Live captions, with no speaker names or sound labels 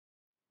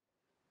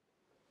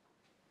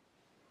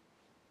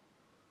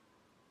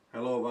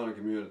Hello Vinyl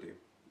community,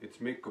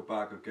 it's Mikko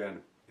back again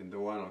in the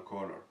Vinyl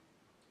Corner.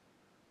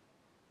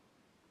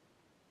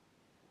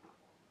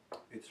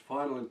 It's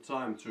finally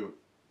time to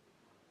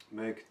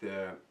make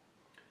the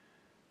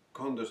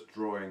contest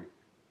drawing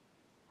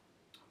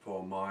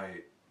for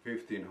my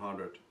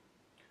 1500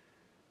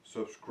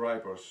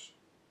 subscribers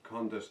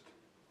contest,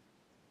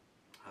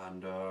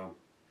 and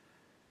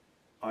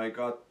I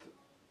got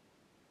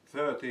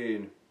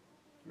 13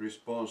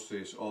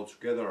 responses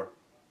altogether.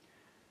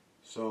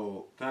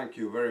 So thank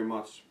you very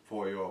much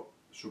for your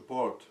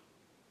support.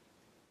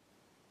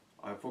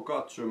 I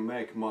forgot to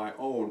make my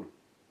own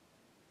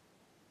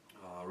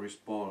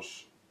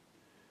response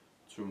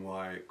to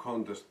my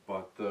contest,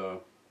 but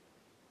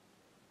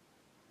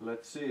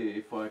let's see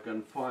if I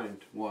can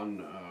find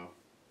one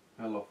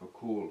hell of a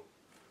cool,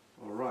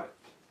 alright,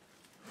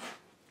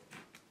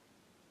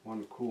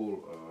 one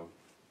cool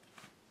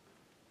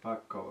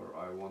back cover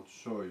I want to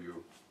show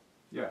you.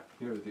 Yeah,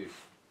 here it is.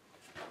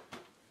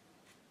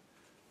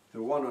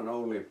 The one and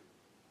only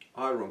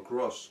Iron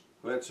Cross,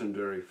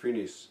 legendary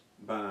Finnish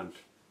band,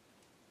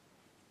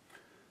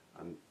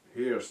 and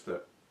here's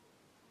the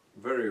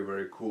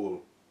very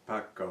cool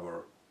back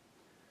cover,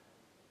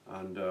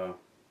 and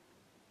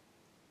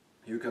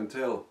you can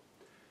tell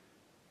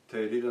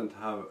they didn't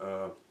have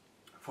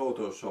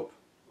Photoshop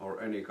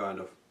or any kind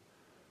of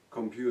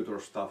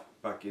computer stuff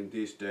back in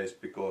these days,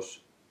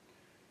 because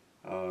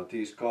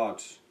these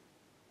cards,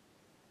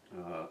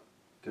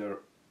 they're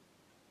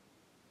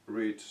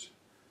reads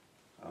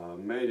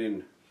made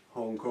in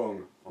Hong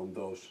Kong on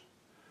those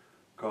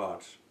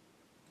cards.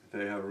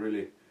 They have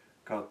really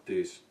cut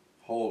these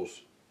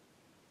holes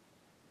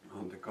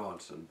on the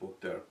cards and put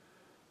their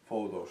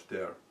photos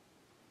there.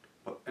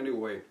 But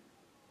anyway,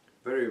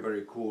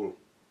 very cool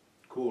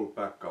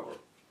back cover.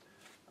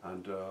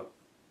 And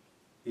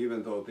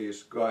even though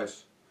these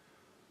guys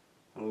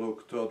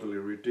look totally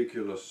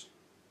ridiculous,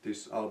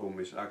 this album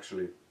is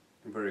actually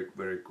very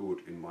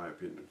good in my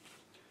opinion.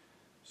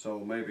 So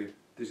maybe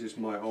this is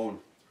my own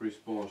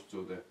response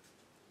to the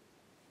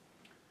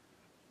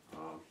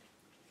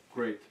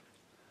great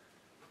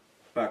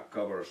back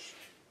covers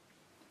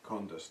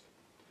contest.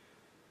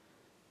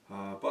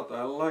 But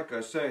like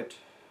I said,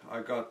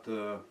 I got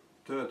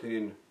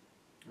 13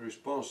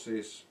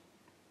 responses,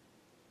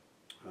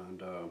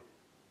 and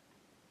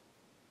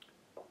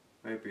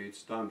maybe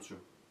it's time to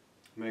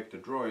make the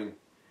drawing.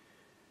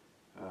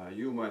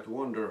 You might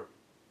wonder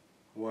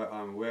why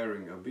I'm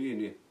wearing a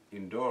beanie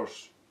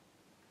indoors.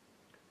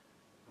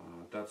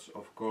 That's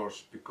of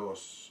course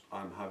because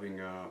I'm having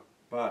a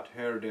bad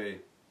hair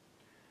day,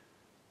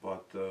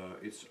 but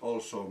it's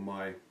also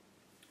my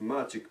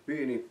magic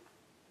beanie,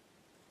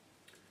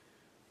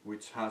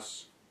 which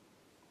has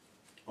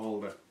all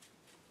the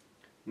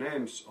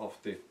names of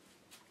the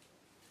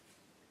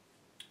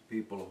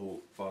people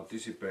who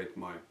participate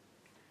my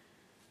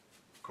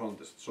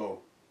contest.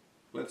 So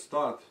let's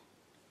start.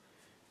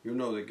 You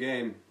know the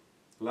game.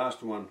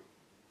 Last one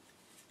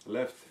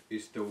left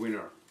is the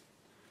winner.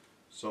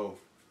 So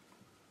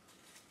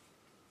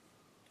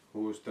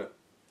who's the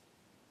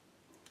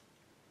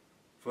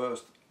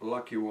first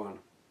lucky one?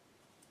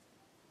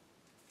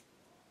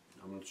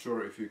 I'm not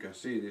sure if you can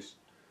see this.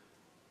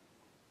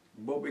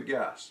 Bobby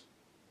Gas.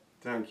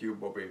 Thank you,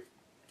 Bobby,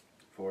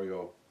 for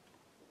your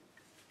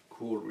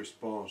cool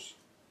response.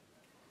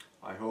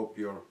 I hope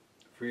you're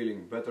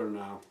feeling better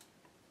now.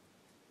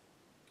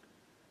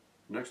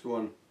 Next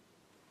one,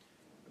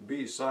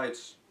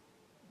 B-Sides,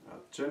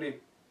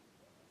 Jenny.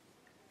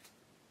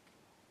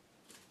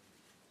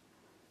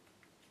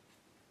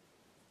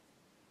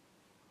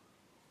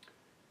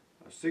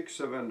 A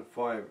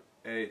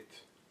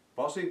 6758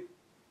 Pasi,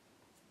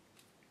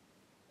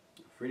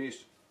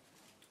 Finnish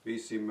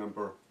VC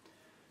member.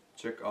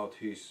 Check out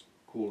his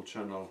cool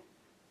channel.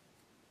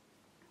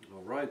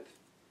 Alright,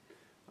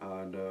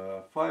 and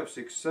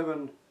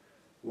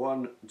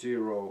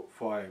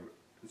 567105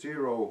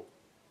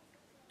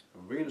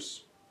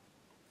 Vince.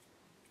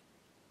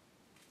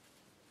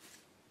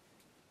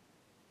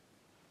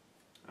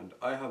 And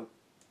I have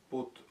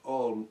put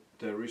all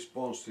the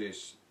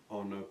responses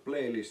on a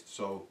playlist,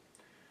 so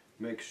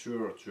make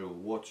sure to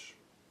watch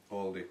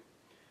all the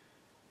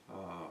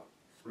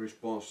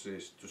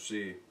responses to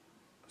see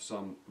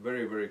some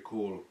very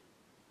cool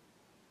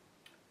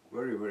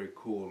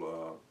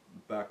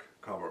back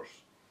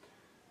covers.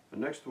 The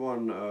next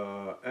one,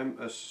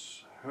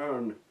 MS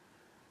Hearn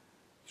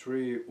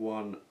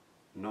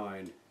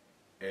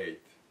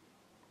 3198.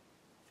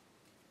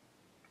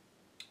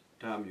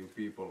 Damn, you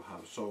people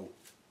have so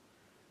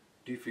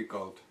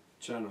difficult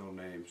channel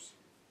names.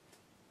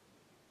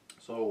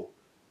 So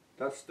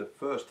that's the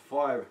first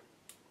 5.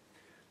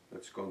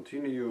 Let's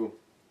continue.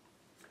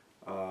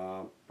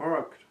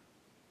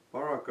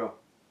 Baraka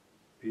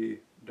P.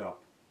 Dub.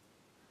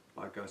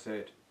 Like I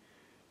said,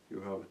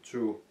 you have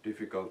 2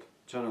 difficult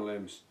channel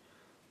names.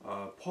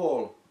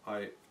 Paul,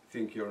 I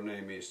think your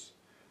name is.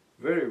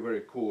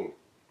 Very cool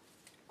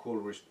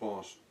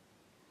response.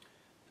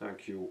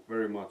 Thank you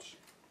very much.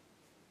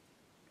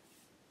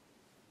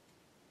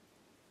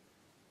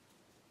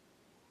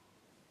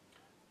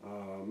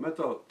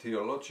 metal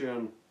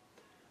theologian,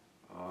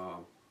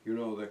 you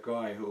know, the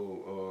guy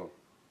who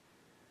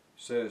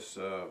says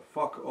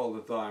fuck all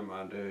the time,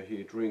 and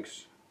he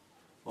drinks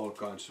all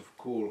kinds of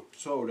cool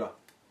soda.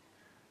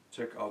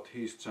 Check out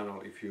his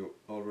channel if you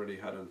already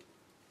hadn't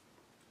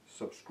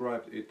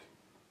subscribed it.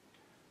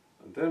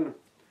 And then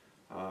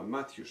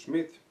Matthew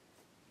Smith.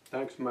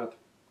 Thanks, Matt.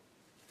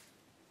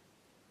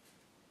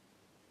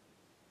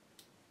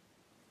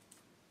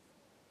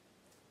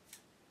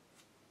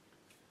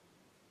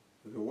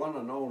 The one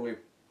and only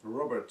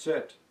Robert Z.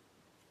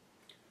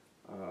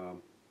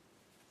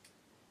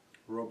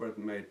 Robert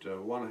made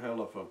one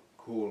hell of a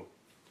cool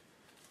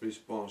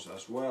response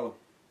as well,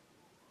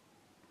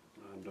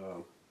 and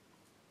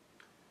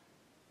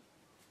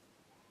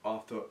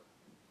after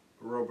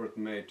Robert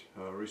made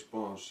a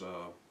response,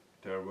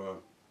 there were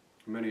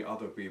many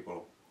other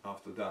people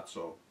after that,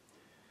 so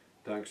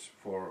thanks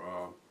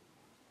for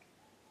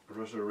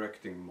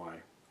resurrecting my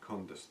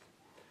contest.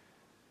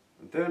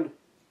 And then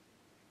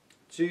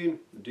Jean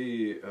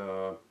D.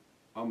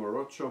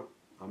 Amorocho,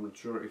 I'm not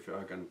sure if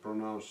I can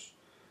pronounce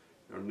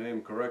your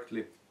name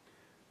correctly,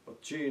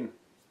 but Jean,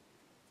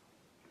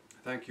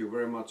 thank you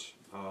very much.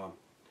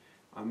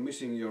 I'm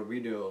missing your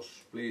videos.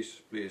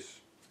 Please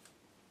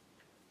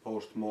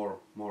post more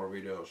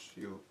videos.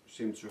 You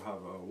seem to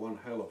have one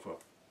hell of a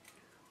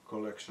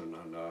collection,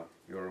 and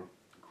you're a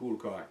cool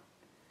guy.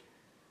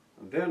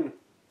 And then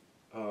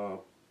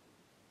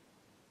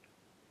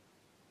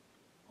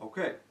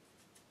okay,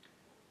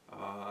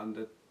 and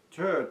the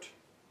third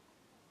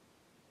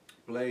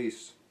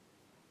place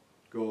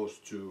goes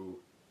to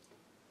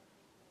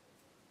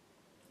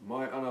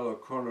my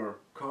analog corner,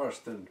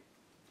 Karsten.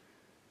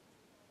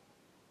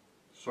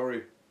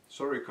 Sorry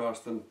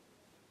Karsten,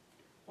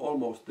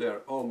 almost there,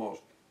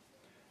 almost.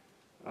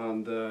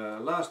 And the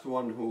last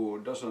one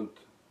who doesn't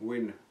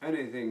win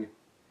anything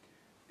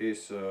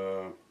is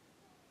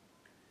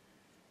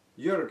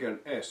Jürgen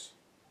S.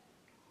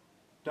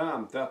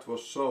 Damn, that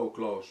was so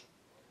close.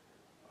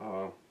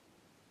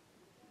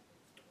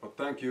 But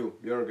thank you,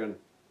 Jürgen,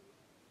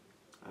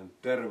 and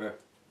Terve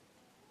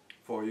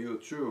for you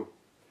too.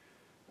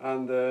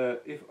 And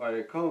if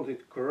I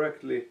counted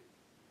correctly,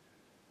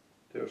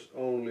 there's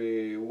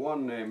only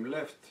one name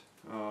left.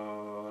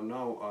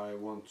 Now I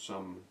want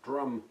some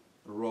drum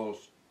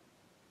rolls.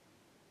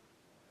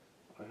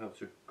 I have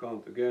to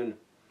count again.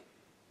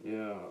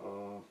 Yeah,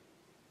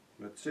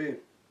 let's see.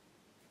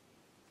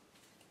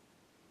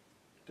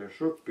 There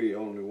should be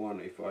only one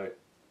if I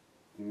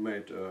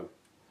made a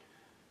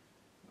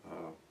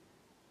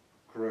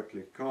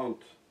correctly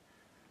count.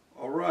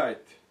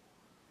 Alright,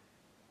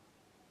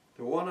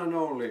 the one and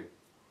only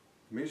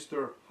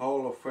Mr.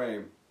 Hall of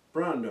Fame,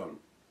 Brandon.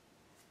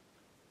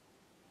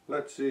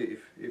 Let's see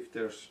if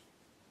there's...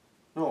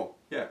 No,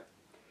 yeah.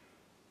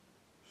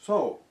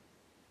 So,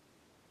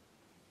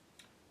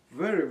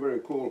 very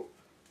cool.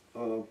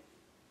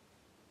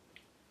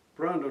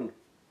 Brandon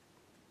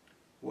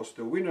was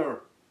the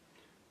winner.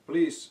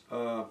 Please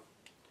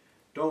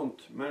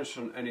don't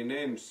mention any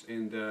names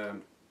in the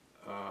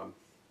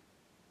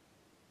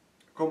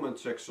comment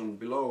section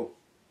below.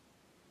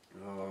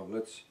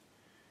 Let's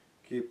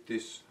keep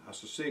this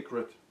as a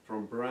secret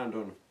from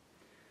Brandon.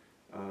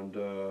 And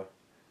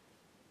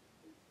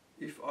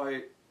if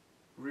I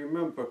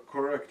remember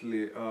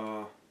correctly,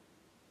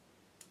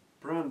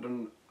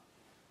 Brandon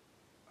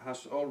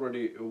has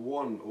already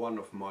won one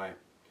of my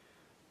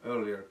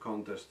earlier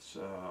contests.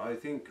 I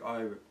think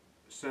I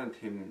sent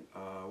him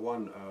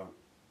one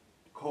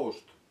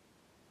Coast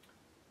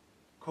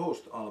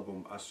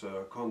album as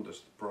a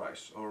contest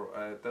prize, or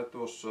that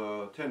was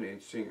a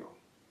 10-inch single.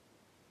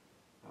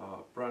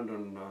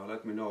 Brandon,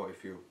 let me know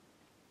if you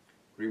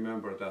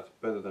remember that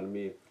better than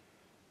me.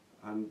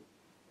 And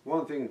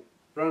one thing,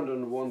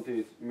 Brandon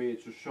wanted me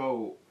to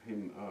show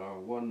him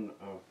one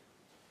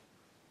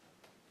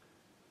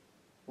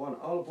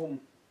album.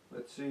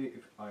 Let's see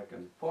if I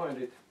can find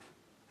it.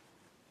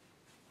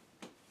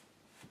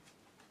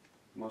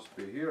 Must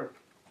be here.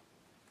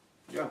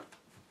 Yeah,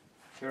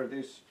 here it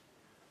is.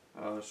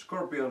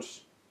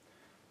 Scorpions,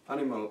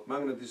 Animal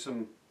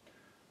Magnetism,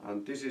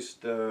 and this is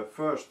the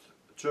first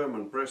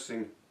German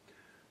pressing.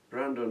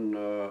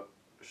 Brandon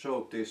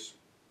showed this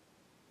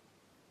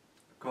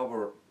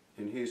cover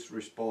in his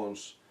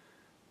response,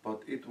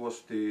 but it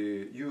was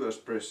the US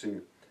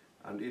pressing,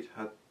 and it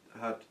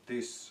had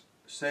this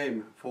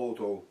same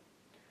photo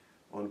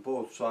on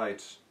both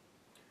sides,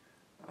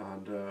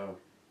 and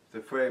the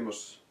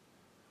famous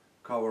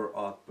cover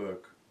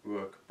artwork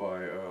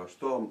by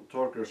Storm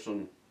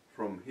Thorgerson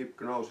from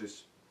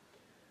Hypnosis.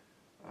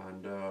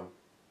 And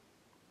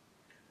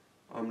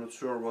I'm not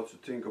sure what to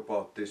think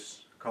about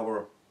this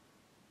cover.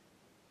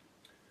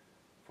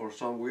 For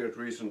some weird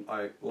reason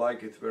I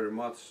like it very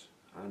much,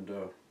 and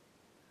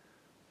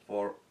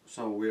for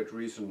some weird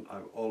reason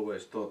I've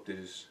always thought this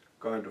is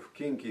kind of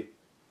kinky.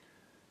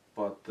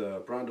 But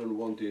Brandon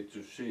wanted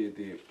to see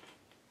the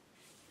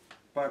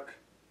back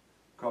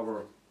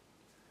cover,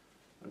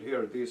 and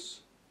here it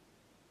is,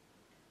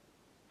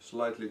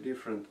 slightly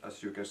different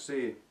as you can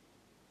see.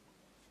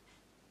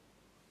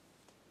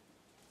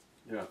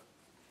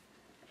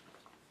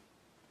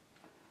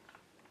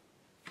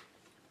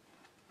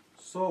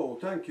 So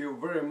thank you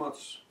very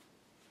much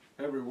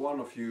every one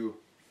of you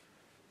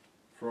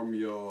from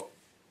your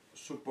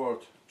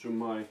support to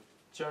my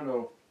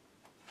channel,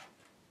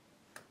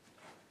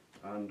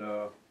 and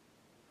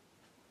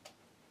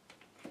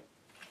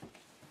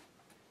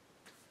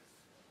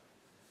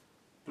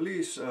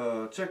please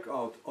check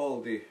out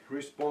all the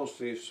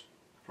responses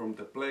from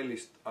the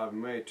playlist I've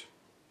made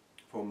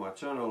for my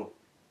channel,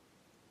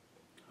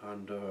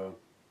 and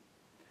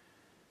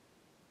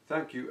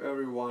thank you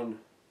everyone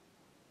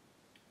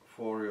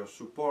for your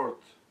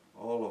support,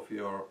 all of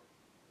your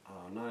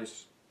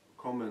nice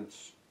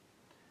comments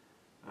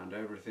and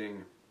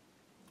everything.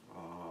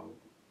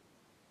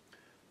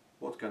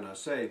 What can I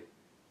say?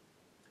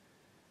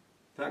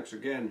 Thanks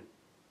again.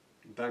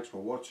 Thanks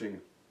for watching.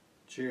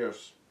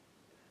 Cheers.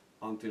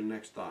 Until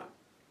next time.